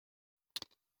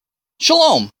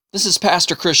Shalom! This is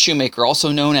Pastor Chris Shoemaker,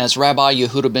 also known as Rabbi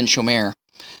Yehuda ben Shomer.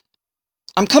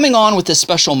 I'm coming on with this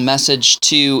special message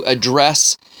to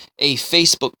address a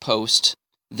Facebook post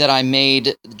that I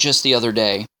made just the other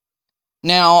day.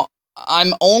 Now,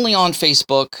 I'm only on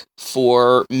Facebook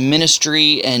for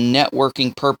ministry and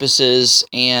networking purposes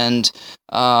and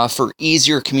for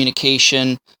easier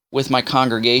communication with my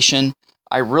congregation.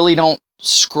 I really don't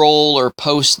scroll or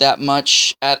post that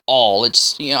much at all.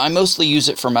 I mostly use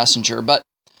it for Messenger, but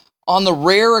on the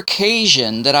rare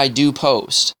occasion that I do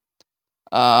post,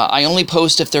 I only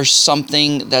post if there's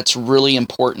something that's really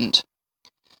important.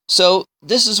 So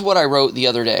this is what I wrote the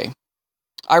other day.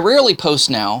 I rarely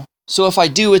post now, so if I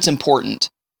do, it's important.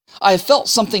 I have felt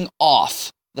something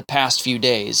off the past few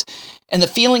days, and the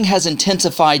feeling has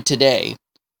intensified today.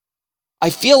 I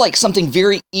feel like something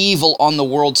very evil on the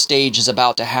world stage is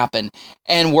about to happen,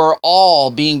 and we're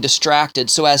all being distracted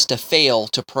so as to fail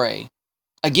to pray.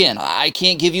 Again, I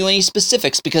can't give you any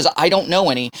specifics because I don't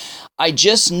know any. I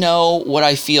just know what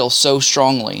I feel so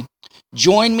strongly.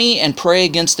 Join me and pray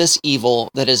against this evil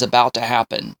that is about to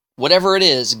happen. Whatever it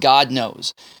is, God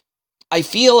knows. I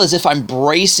feel as if I'm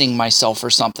bracing myself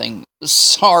for something.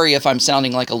 Sorry if I'm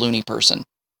sounding like a loony person.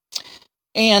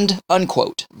 And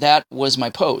unquote. That was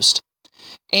my post.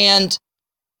 And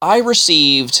I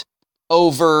received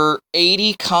over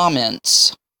 80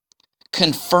 comments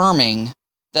confirming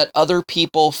that other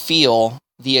people feel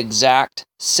the exact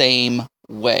same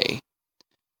way.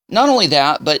 Not only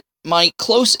that, but my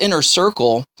close inner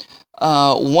circle,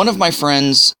 one of my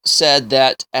friends said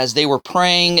that as they were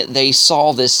praying, they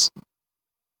saw this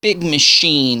big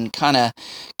machine kind of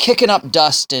kicking up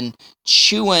dust and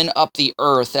chewing up the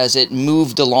earth as it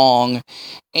moved along.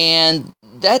 And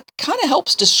that kind of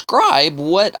helps describe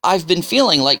what I've been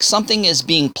feeling, like something is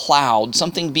being plowed,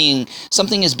 something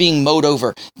is being mowed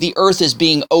over. The earth is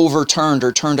being overturned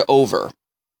or turned over.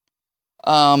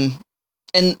 And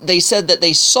they said that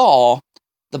they saw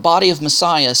the body of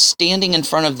Messiah standing in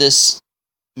front of this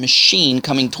machine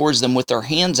coming towards them with their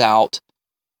hands out.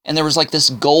 And there was like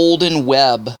this golden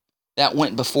web that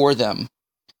went before them.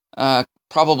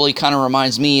 Probably kind of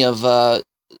reminds me of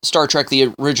Star Trek,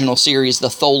 the original series, the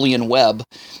Tholian web.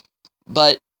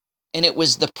 And it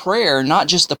was the prayer, not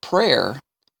just the prayer,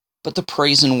 but the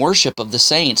praise and worship of the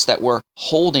saints that were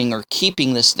holding or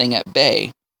keeping this thing at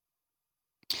bay.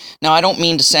 Now, I don't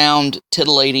mean to sound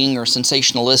titillating or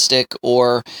sensationalistic,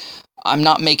 or I'm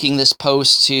not making this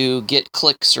post to get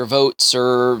clicks or votes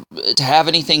or to have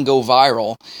anything go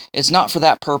viral. It's not for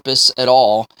that purpose at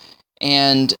all.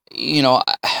 And,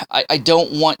 I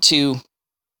don't want to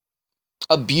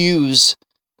abuse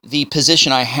the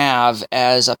position I have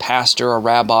as a pastor, a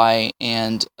rabbi,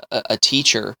 and a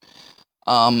teacher.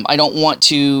 I don't want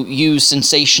to use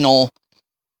sensational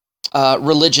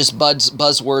religious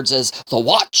buzzwords as the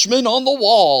watchman on the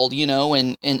wall,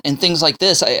 and things like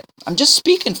this. I'm just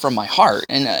speaking from my heart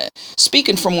and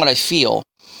speaking from what I feel.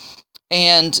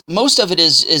 And most of it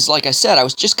is like I said, I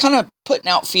was just kind of putting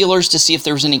out feelers to see if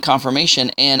there was any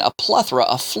confirmation, and a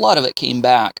flood of it came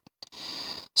back.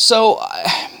 So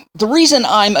the reason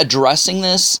I'm addressing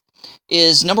this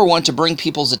is, number one, to bring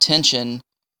people's attention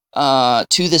to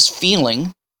this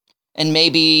feeling. And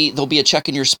maybe there'll be a check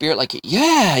in your spirit like,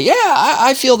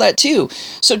 I feel that too.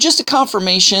 So just a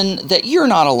confirmation that you're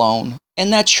not alone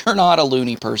and that you're not a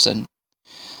loony person.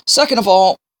 Second of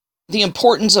all, the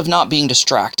importance of not being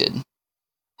distracted,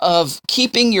 of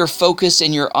keeping your focus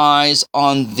and your eyes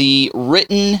on the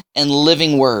written and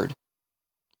living word.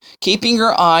 Keeping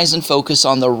your eyes and focus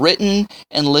on the written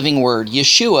and living word.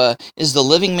 Yeshua is the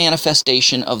living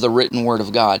manifestation of the written word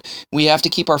of God. We have to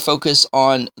keep our focus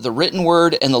on the written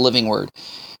word and the living word.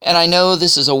 And I know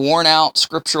this is a worn out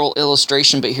scriptural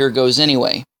illustration, but here goes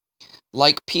anyway.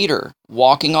 Like Peter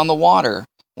walking on the water,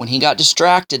 when he got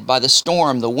distracted by the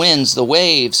storm, the winds, the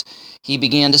waves, he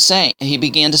began to sink.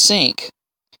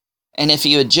 And if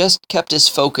he had just kept his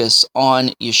focus on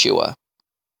Yeshua,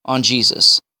 on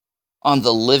Jesus, on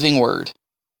the living word,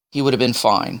 he would have been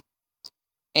fine.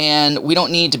 And we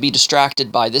don't need to be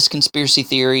distracted by this conspiracy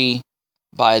theory,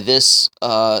 by this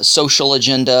social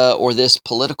agenda, or this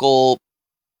political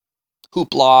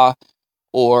hoopla,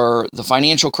 or the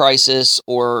financial crisis,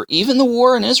 or even the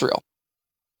war in Israel,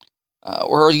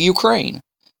 or Ukraine.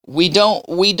 We don't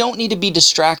need to be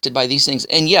distracted by these things.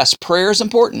 And yes, prayer is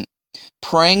important.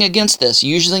 Praying against this,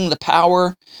 using the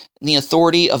power and the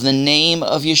authority of the name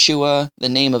of Yeshua, the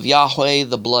name of Yahweh,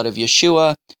 the blood of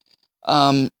Yeshua.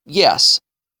 Yes.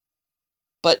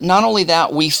 But not only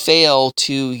that, we fail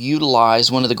to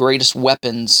utilize one of the greatest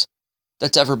weapons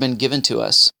that's ever been given to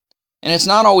us. And it's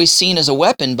not always seen as a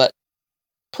weapon, but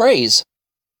praise.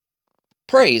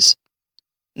 Praise.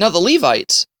 Now, the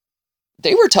Levites,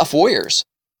 they were tough warriors.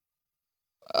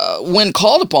 When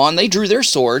called upon, they drew their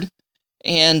sword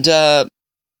and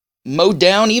mowed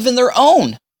down even their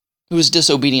own who was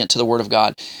disobedient to the word of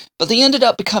God. But they ended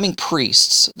up becoming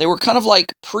priests. They were kind of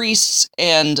like priests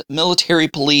and military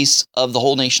police of the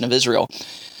whole nation of Israel.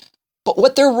 But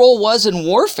what their role was in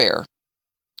warfare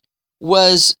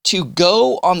was to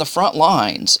go on the front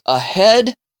lines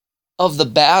ahead of the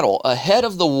battle, ahead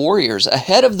of the warriors,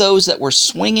 ahead of those that were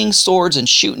swinging swords and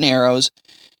shooting arrows,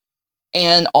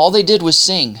 and all they did was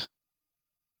sing.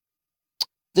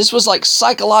 This was like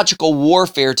psychological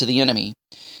warfare to the enemy.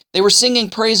 They were singing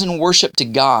praise and worship to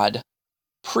God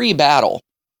pre-battle.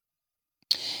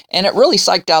 And it really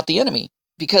psyched out the enemy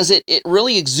because it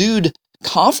really exuded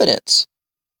confidence,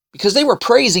 because they were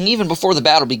praising even before the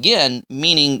battle began,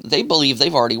 meaning they believe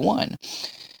they've already won.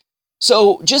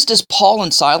 So just as Paul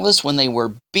and Silas, when they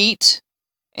were beat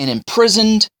and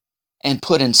imprisoned and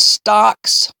put in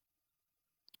stocks,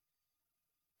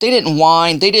 they didn't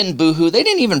whine, they didn't boo-hoo, they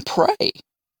didn't even pray.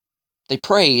 They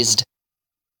praised.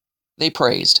 They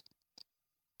praised.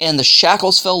 And the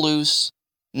shackles fell loose.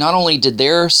 Not only did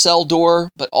their cell door,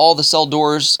 but all the cell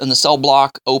doors in the cell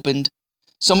block opened.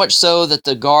 So much so that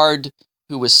the guard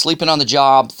who was sleeping on the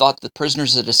job thought the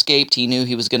prisoners had escaped. He knew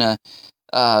he was going to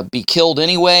be killed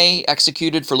anyway,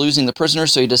 executed for losing the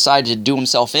prisoners, so he decided to do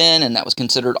himself in, and that was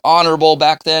considered honorable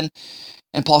back then.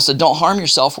 And Paul said, don't harm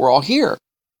yourself, we're all here.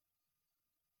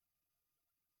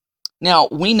 Now,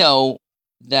 we know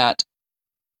that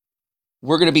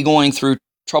we're going to be going through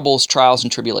troubles, trials,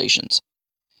 and tribulations.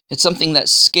 It's something that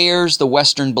scares the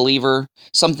Western believer,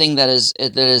 something that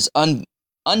is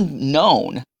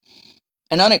unknown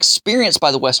and unexperienced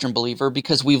by the Western believer,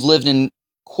 because we've lived in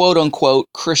quote-unquote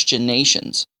Christian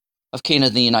nations of Canada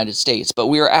and the United States. But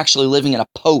we are actually living in a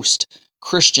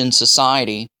post-Christian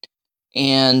society,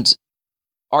 and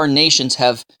our nations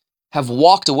have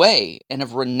walked away and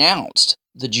have renounced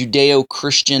the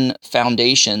Judeo-Christian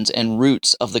foundations and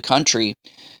roots of the country,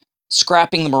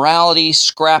 scrapping the morality,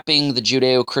 scrapping the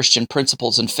Judeo-Christian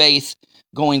principles and faith,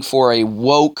 going for a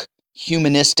woke,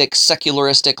 humanistic,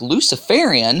 secularistic,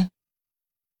 Luciferian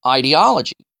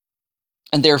ideology.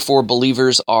 And therefore,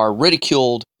 believers are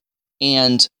ridiculed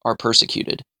and are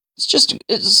persecuted.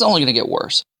 It's only going to get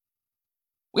worse.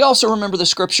 We also remember the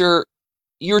scripture,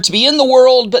 you're to be in the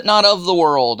world, but not of the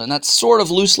world. And that's sort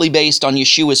of loosely based on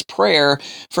Yeshua's prayer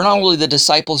for not only the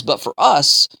disciples, but for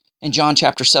us in John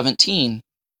chapter 17.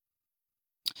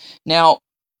 Now,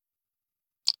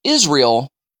 Israel,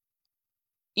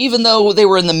 even though they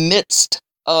were in the midst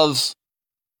of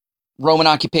Roman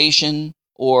occupation,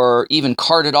 or even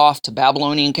carted off to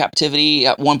Babylonian captivity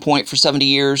at one point for 70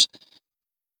 years,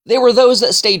 they were those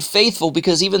that stayed faithful,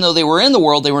 because even though they were in the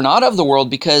world, they were not of the world,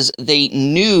 because they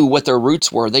knew what their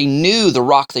roots were. They knew the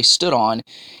rock they stood on,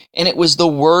 and it was the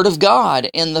word of God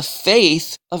and the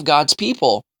faith of God's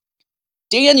people.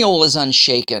 Daniel was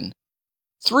unshaken.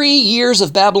 3 years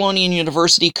of Babylonian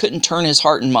university couldn't turn his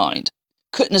heart and mind,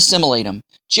 couldn't assimilate him.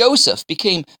 Joseph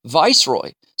became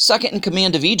viceroy, second in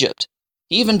command of Egypt.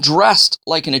 He even dressed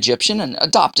like an Egyptian and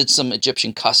adopted some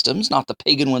Egyptian customs, not the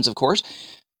pagan ones, of course.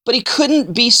 But he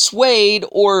couldn't be swayed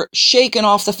or shaken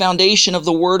off the foundation of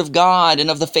the Word of God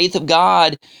and of the faith of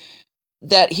God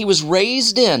that he was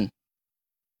raised in.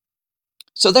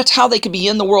 So that's how they could be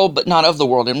in the world, but not of the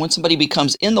world. And when somebody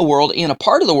becomes in the world and a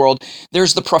part of the world,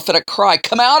 there's the prophetic cry,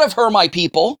 come out of her, my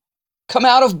people. Come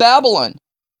out of Babylon.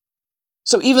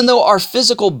 So even though our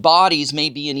physical bodies may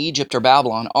be in Egypt or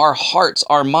Babylon, our hearts,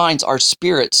 our minds, our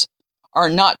spirits are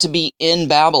not to be in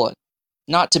Babylon,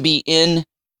 not to be in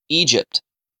Egypt.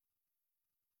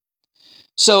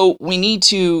 So we need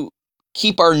to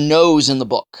keep our nose in the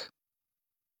book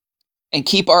and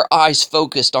keep our eyes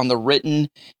focused on the written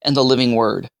and the living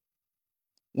word.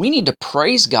 We need to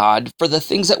praise God for the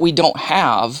things that we don't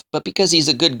have, but because He's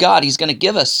a good God, He's going to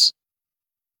give us.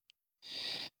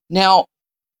 Now,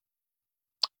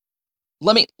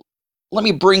 let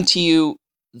me bring to you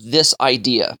this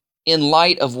idea in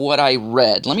light of what I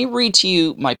read. Let me read to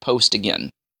you my post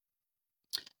again.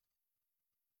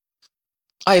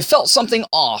 I have felt something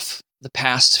off the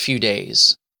past few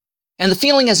days, and the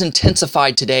feeling has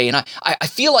intensified today, and I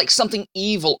feel like something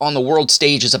evil on the world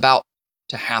stage is about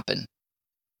to happen.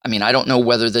 I mean, I don't know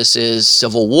whether this is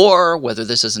civil war, whether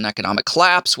this is an economic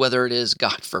collapse, whether it is,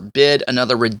 God forbid,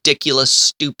 another ridiculous,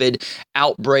 stupid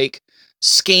outbreak,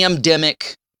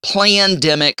 scamdemic,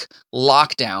 plandemic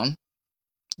lockdown.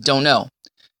 Don't know.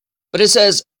 But it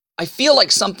says, I feel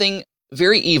like something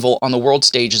very evil on the world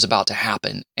stage is about to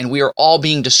happen, and we are all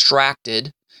being distracted.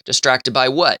 Distracted by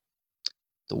what?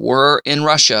 The war in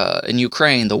Russia and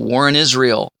Ukraine, the war in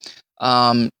Israel,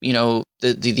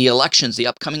 The elections, the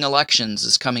upcoming elections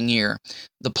this coming year,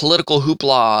 the political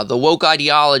hoopla, the woke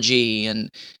ideology, and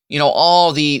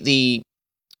all the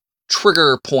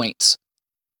trigger points.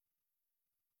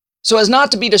 So as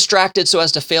not to be distracted, so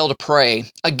as to fail to pray.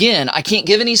 Again, I can't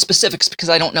give any specifics because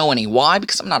I don't know any. Why?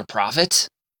 Because I'm not a prophet.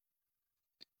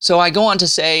 So I go on to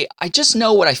say, I just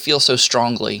know what I feel so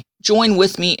strongly. Join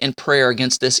with me in prayer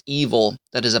against this evil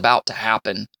that is about to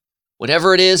happen.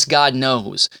 Whatever it is, God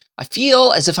knows. I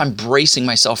feel as if I'm bracing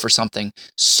myself for something.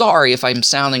 Sorry if I'm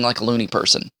sounding like a loony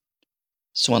person.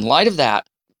 So in light of that,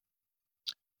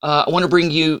 I want to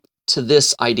bring you to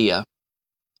this idea.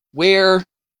 Where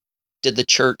did the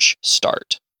church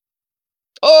start?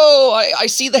 Oh, I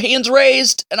see the hands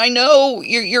raised, and I know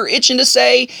you're itching to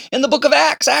say in the book of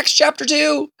Acts, Acts chapter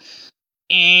 2.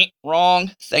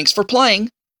 Wrong. Thanks for playing.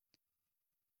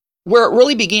 Where it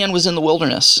really began was in the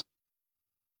wilderness.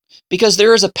 Because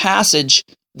there is a passage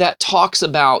that talks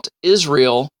about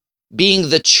Israel being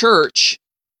the church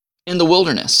in the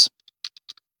wilderness.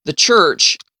 The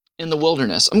church in the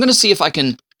wilderness. I'm going to see if I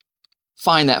can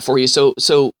find that for you. So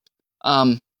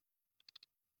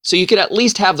you could at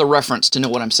least have the reference to know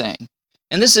what I'm saying.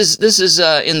 And this is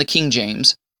in the King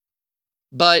James,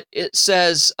 but it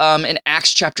says in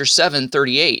Acts chapter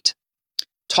 7:38,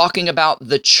 talking about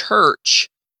the church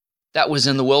that was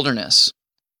in the wilderness.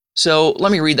 So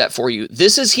let me read that for you.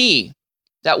 This is he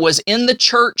that was in the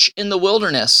church in the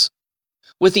wilderness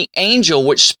with the angel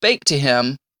which spake to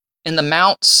him in the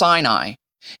Mount Sinai,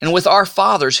 and with our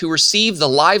fathers who received the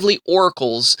lively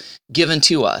oracles given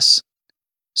to us.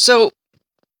 So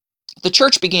the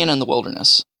church began in the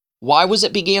wilderness. Why was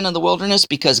it began in the wilderness?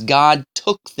 Because God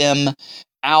took them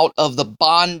out of the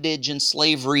bondage and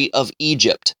slavery of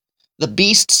Egypt. The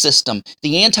beast system,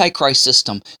 the Antichrist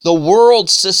system, the world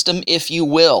system, if you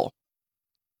will.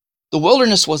 The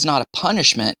wilderness was not a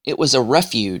punishment, it was a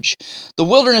refuge. The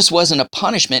wilderness wasn't a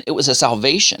punishment, it was a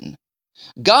salvation.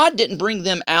 God didn't bring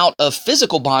them out of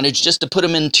physical bondage just to put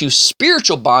them into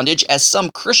spiritual bondage, as some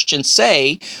Christians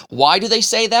say. Why do they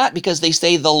say that? Because they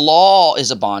say the law is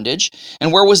a bondage.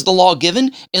 And where was the law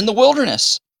given? In the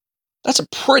wilderness. That's a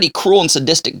pretty cruel and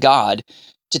sadistic God.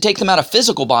 To take them out of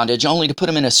physical bondage only to put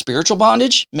them in a spiritual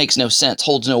bondage makes no sense,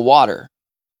 holds no water.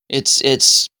 It's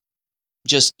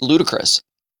just ludicrous.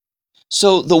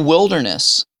 So the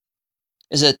wilderness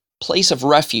is a place of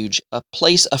refuge, a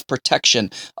place of protection,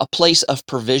 a place of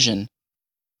provision.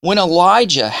 When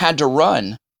Elijah had to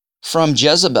run from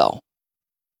Jezebel,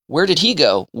 where did he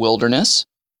go? Wilderness.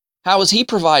 How was he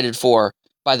provided for?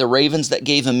 By the ravens that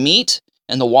gave him meat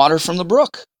and the water from the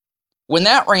brook. When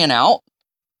that ran out,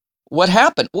 what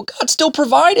happened? Well, God still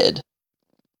provided,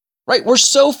 right? We're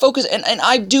so focused, and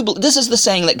I do, this is the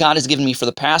saying that God has given me for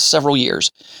the past several years,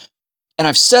 and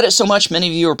I've said it so much, many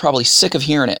of you are probably sick of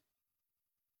hearing it.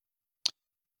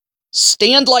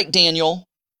 Stand like Daniel,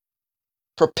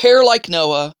 prepare like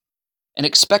Noah, and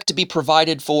expect to be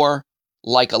provided for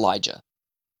like Elijah.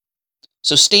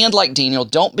 So stand like Daniel.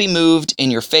 Don't be moved in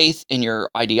your faith, in your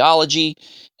ideology,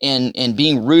 and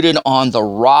being rooted on the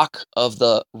rock of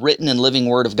the written and living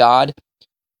word of God.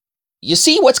 You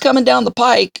see what's coming down the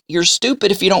pike. You're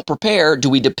stupid if you don't prepare.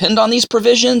 Do we depend on these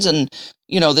provisions and,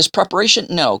 this preparation?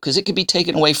 No, because it could be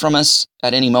taken away from us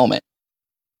at any moment.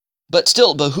 But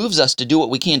still, it behooves us to do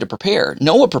what we can to prepare.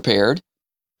 Noah prepared,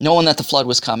 knowing that the flood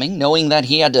was coming, knowing that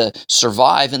he had to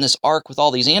survive in this ark with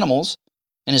all these animals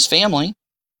and his family.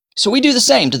 So we do the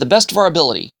same to the best of our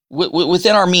ability,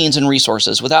 within our means and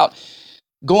resources, without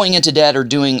going into debt or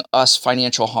doing us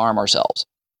financial harm ourselves.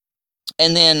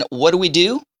 And then what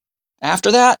do?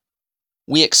 After that,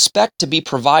 we expect to be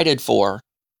provided for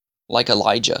like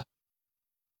Elijah.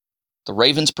 The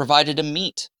ravens provided him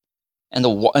meat, and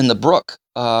the brook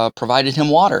provided him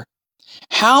water.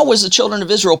 How was the children of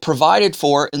Israel provided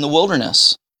for in the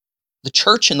wilderness? The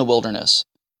church in the wilderness?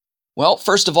 Well,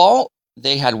 first of all,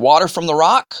 they had water from the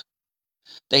rock.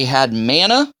 They had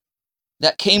manna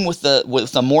that came with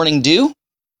the morning dew.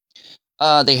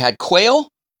 They had quail.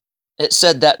 It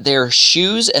said that their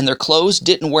shoes and their clothes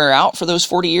didn't wear out for those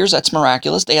 40 years. That's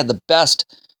miraculous. They had the best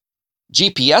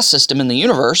GPS system in the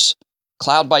universe.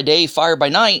 Cloud by day, fire by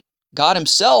night. God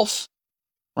himself,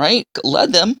 right,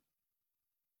 led them.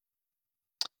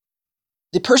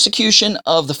 The persecution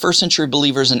of the first century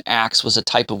believers in Acts was a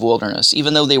type of wilderness.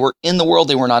 Even though they were in the world,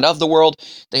 they were not of the world.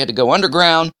 They had to go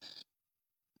underground.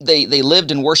 They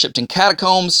lived and worshipped in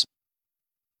catacombs,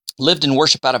 lived and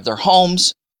worship out of their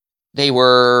homes. They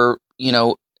were,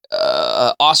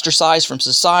 ostracized from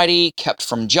society, kept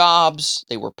from jobs.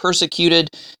 They were persecuted,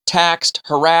 taxed,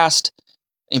 harassed,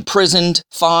 imprisoned,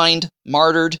 fined,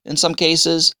 martyred in some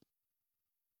cases.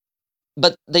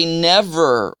 But they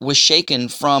never was shaken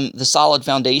from the solid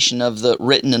foundation of the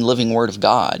written and living Word of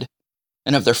God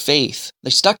and of their faith. They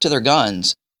stuck to their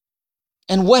guns.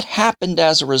 And what happened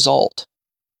as a result?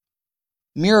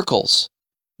 Miracles.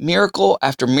 Miracle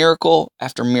after miracle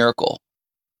after miracle.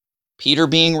 Peter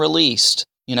being released,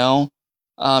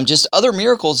 just other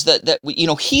miracles that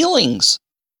healings.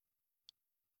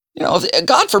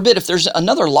 God forbid if there's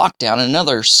another lockdown and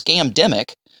another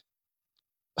scamdemic,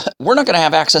 we're not going to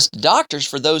have access to doctors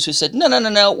for those who said, no,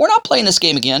 we're not playing this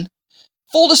game again.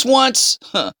 Fooled us once,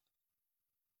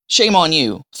 shame on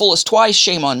you. Fool us twice,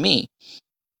 shame on me.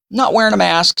 Not wearing a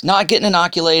mask, not getting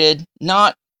inoculated,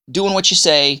 not doing what you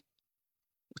say,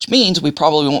 which means we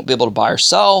probably won't be able to buy or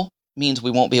sell, means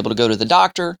we won't be able to go to the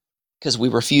doctor because we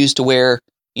refuse to wear,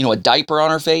 a diaper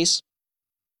on our face.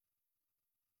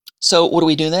 So what do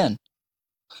we do then?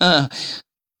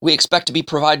 We expect to be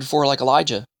provided for like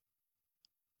Elijah.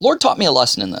 Lord taught me a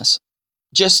lesson in this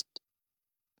just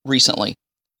recently.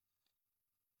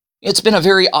 It's been a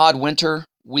very odd winter.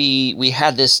 We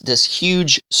had this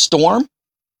huge storm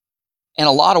and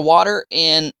a lot of water,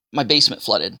 and my basement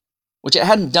flooded, which it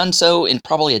hadn't done so in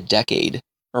probably a decade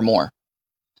or more.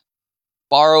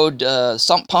 Borrowed a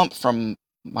sump pump from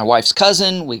my wife's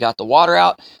cousin. We got the water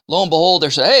out. Lo and behold, they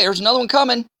said, hey, there's another one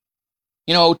coming.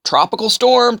 Tropical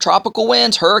storm, tropical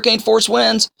winds, hurricane force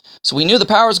winds. So we knew the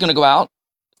power was going to go out.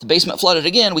 The basement flooded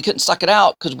again. We couldn't suck it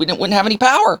out because we wouldn't have any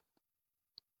power.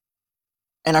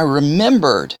 And I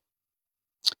remembered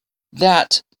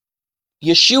that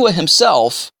Yeshua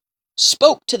himself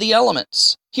spoke to the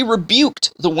elements. He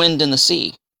rebuked the wind and the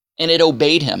sea, and it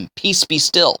obeyed him. Peace be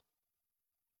still.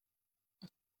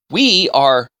 We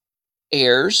are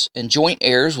heirs and joint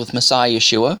heirs with Messiah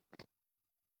Yeshua.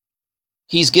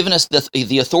 He's given us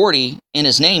the authority in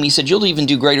his name. He said, you'll even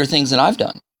do greater things than I've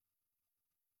done.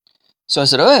 So I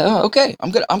said, oh, okay,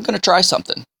 I'm gonna try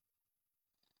something.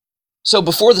 So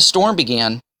before the storm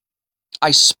began,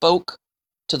 I spoke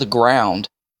to the ground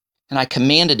and I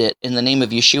commanded it in the name of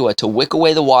Yeshua to wick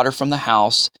away the water from the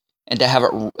house and to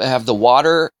have the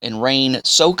water and rain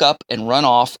soak up and run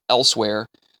off elsewhere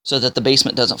so that the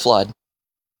basement doesn't flood.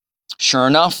 Sure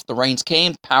enough, the rains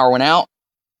came, power went out.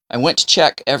 I went to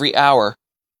check every hour,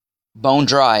 bone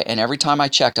dry, and every time I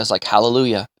checked, I was like,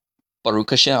 hallelujah,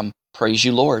 Baruch Hashem, praise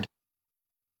you, Lord.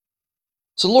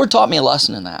 So the Lord taught me a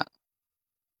lesson in that.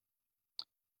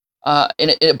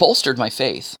 And it bolstered my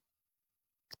faith.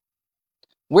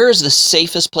 Where is the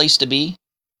safest place to be?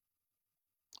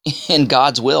 In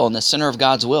God's will, in the center of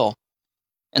God's will,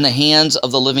 in the hands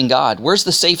of the living God. Where's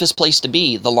the safest place to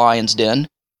be? The lion's den.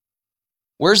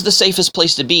 Where's the safest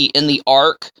place to be? In the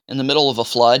ark, in the middle of a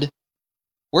flood?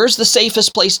 Where's the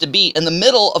safest place to be? In the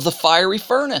middle of the fiery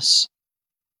furnace.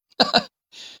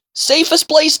 Safest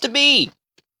place to be.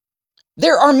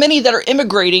 There are many that are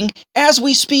immigrating as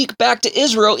we speak back to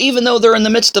Israel, even though they're in the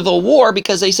midst of a war,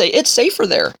 because they say it's safer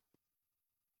there.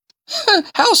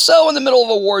 How so in the middle of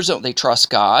a war zone? They trust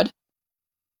God.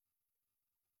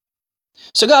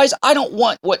 So guys, I don't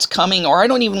want what's coming, or I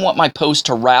don't even want my post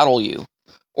to rattle you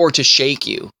or to shake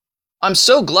you. I'm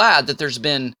so glad that there's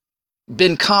been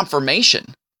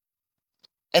confirmation.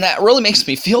 And that really makes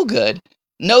me feel good.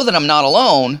 Know that I'm not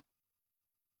alone.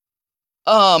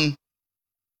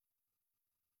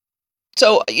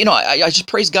 So, I just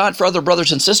praise God for other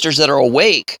brothers and sisters that are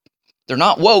awake. They're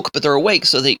not woke, but they're awake,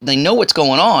 so they know what's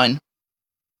going on.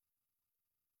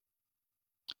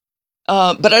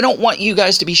 But I don't want you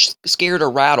guys to be scared or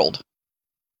rattled.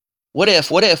 What if?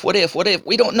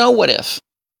 We don't know what if.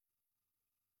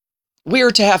 We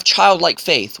are to have childlike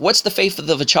faith. What's the faith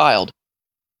of a child?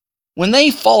 When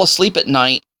they fall asleep at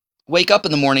night, wake up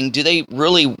in the morning, do they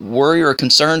really worry or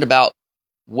concerned about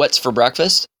what's for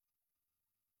breakfast?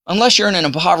 Unless you're in an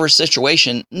impoverished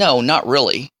situation, no, not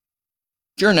really.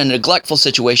 If you're in a neglectful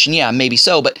situation, yeah, maybe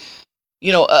so. But,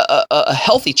 a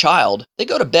healthy child, they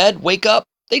go to bed, wake up,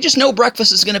 they just know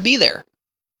breakfast is going to be there.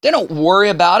 They don't worry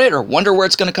about it or wonder where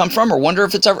it's going to come from or wonder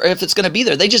if it's going to be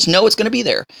there. They just know it's going to be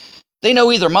there. They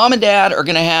know either mom and dad are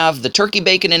going to have the turkey,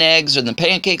 bacon, and eggs or the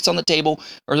pancakes on the table,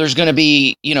 or there's going to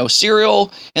be,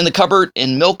 cereal in the cupboard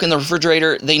and milk in the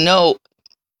refrigerator. They know.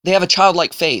 They have a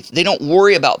childlike faith. They don't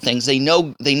worry about things. They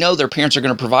know their parents are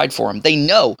going to provide for them. They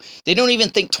know. They don't even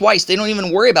think twice. They don't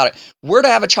even worry about it. We're to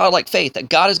have a childlike faith that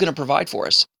God is going to provide for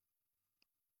us.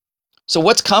 So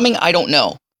what's coming? I don't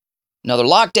know. Another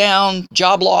lockdown,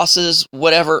 job losses,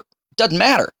 whatever. Doesn't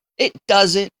matter. It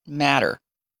doesn't matter.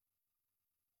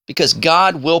 Because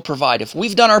God will provide. If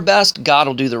we've done our best, God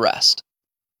will do the rest.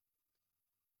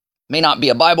 May not be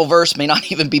a Bible verse, may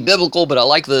not even be biblical, but I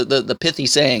like the pithy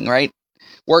saying, right?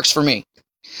 Works for me.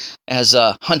 As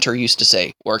Hunter used to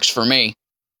say, works for me.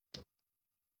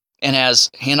 And as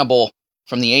Hannibal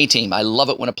from the A-Team, I love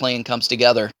it when a plan comes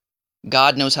together.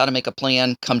 God knows how to make a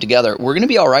plan come together. We're going to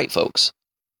be all right, folks.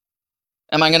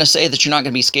 Am I going to say that you're not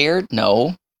going to be scared?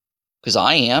 No, because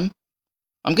I am.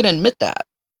 I'm going to admit that.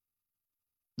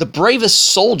 The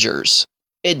bravest soldiers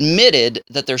admitted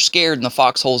that they're scared in the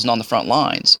foxholes and on the front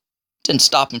lines. Didn't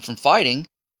stop them from fighting.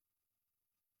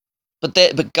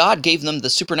 But God gave them the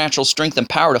supernatural strength and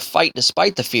power to fight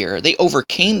despite the fear. They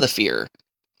overcame the fear.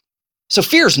 So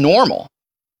fear is normal.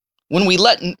 When we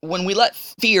let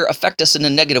fear affect us in a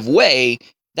negative way,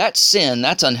 that's sin,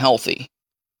 that's unhealthy.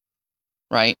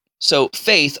 Right? So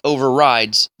faith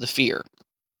overrides the fear.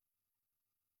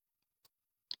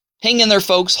 Hang in there,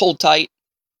 folks. Hold tight.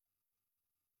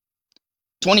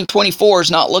 2024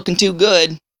 is not looking too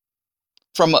good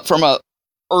from a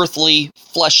earthly,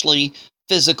 fleshly,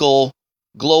 physical,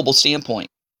 global standpoint.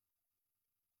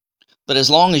 But as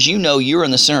long as you know you're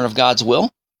in the center of God's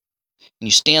will, and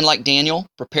you stand like Daniel,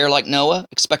 prepare like Noah,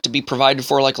 expect to be provided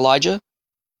for like Elijah,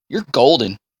 you're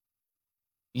golden.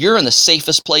 You're in the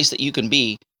safest place that you can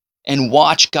be, and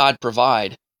watch God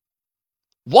provide.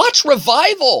 Watch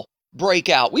revival break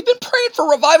out. We've been praying for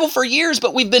revival for years,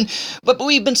 but we've been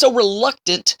so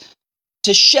reluctant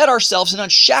to shed ourselves and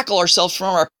unshackle ourselves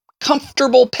from our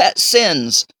comfortable pet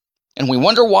sins. And we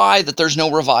wonder why that there's no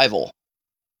revival.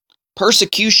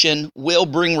 Persecution will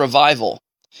bring revival.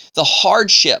 The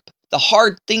hardship, the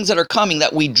hard things that are coming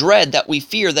that we dread, that we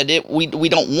fear, that we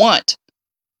don't want,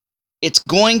 it's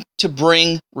going to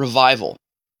bring revival.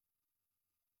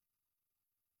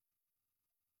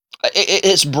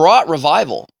 It's brought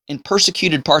revival in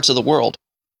persecuted parts of the world.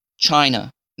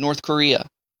 China, North Korea,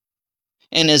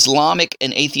 and Islamic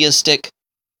and atheistic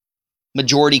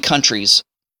majority countries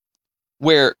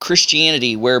where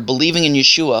Christianity, where believing in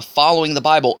Yeshua, following the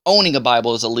Bible, owning a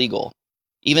Bible is illegal,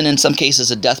 even in some cases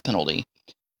a death penalty.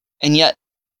 And yet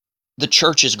the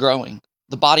church is growing.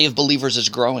 The body of believers is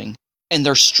growing, and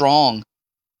they're strong.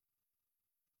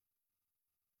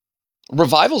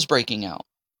 Revival's breaking out.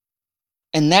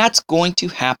 And that's going to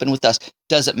happen with us.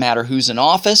 Doesn't matter who's in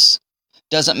office.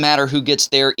 Doesn't matter who gets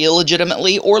there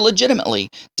illegitimately or legitimately.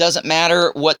 Doesn't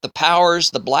matter what the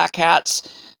powers, the black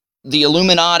hats, the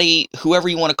Illuminati, whoever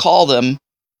you want to call them,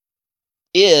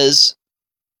 is.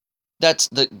 That's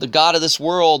the God of this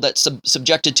world that's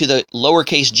subjected to the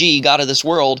lowercase g, God of this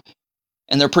world,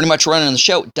 and they're pretty much running the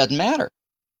show. Doesn't matter.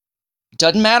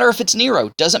 Doesn't matter if it's Nero.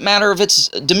 Doesn't matter if it's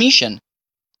Domitian.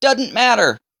 Doesn't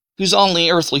matter who's on the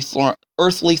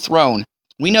earthly throne.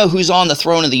 We know who's on the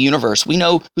throne of the universe. We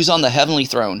know who's on the heavenly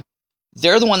throne.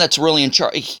 They're the one that's really in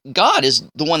charge. God is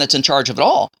the one that's in charge of it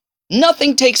all.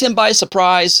 Nothing takes him by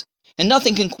surprise, and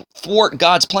nothing can thwart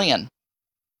God's plan.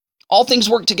 All things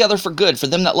work together for good for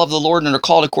them that love the Lord and are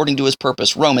called according to his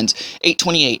purpose. Romans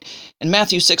 8:28 and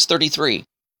Matthew 6:33.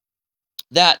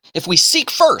 That if we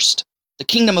seek first the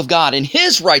kingdom of God and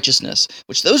his righteousness,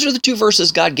 which those are the two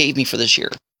verses God gave me for this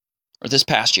year, or this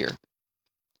past year.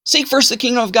 Seek first the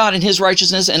kingdom of God and his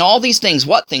righteousness, and all these things,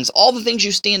 what things? All the things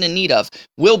you stand in need of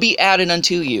will be added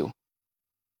unto you.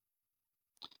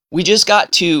 We just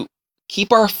got to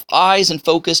keep our eyes and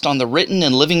focused on the written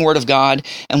and living word of God,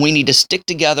 and we need to stick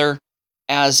together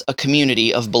as a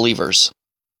community of believers.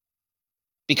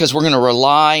 Because we're going to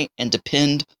rely and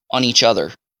depend on each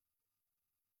other.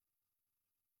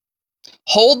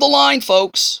 Hold the line,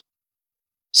 folks.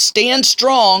 Stand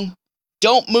strong.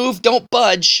 Don't move, don't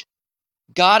budge.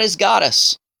 God has got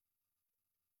us.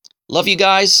 Love you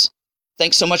guys.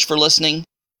 Thanks so much for listening.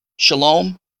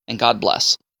 Shalom, and God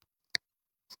bless.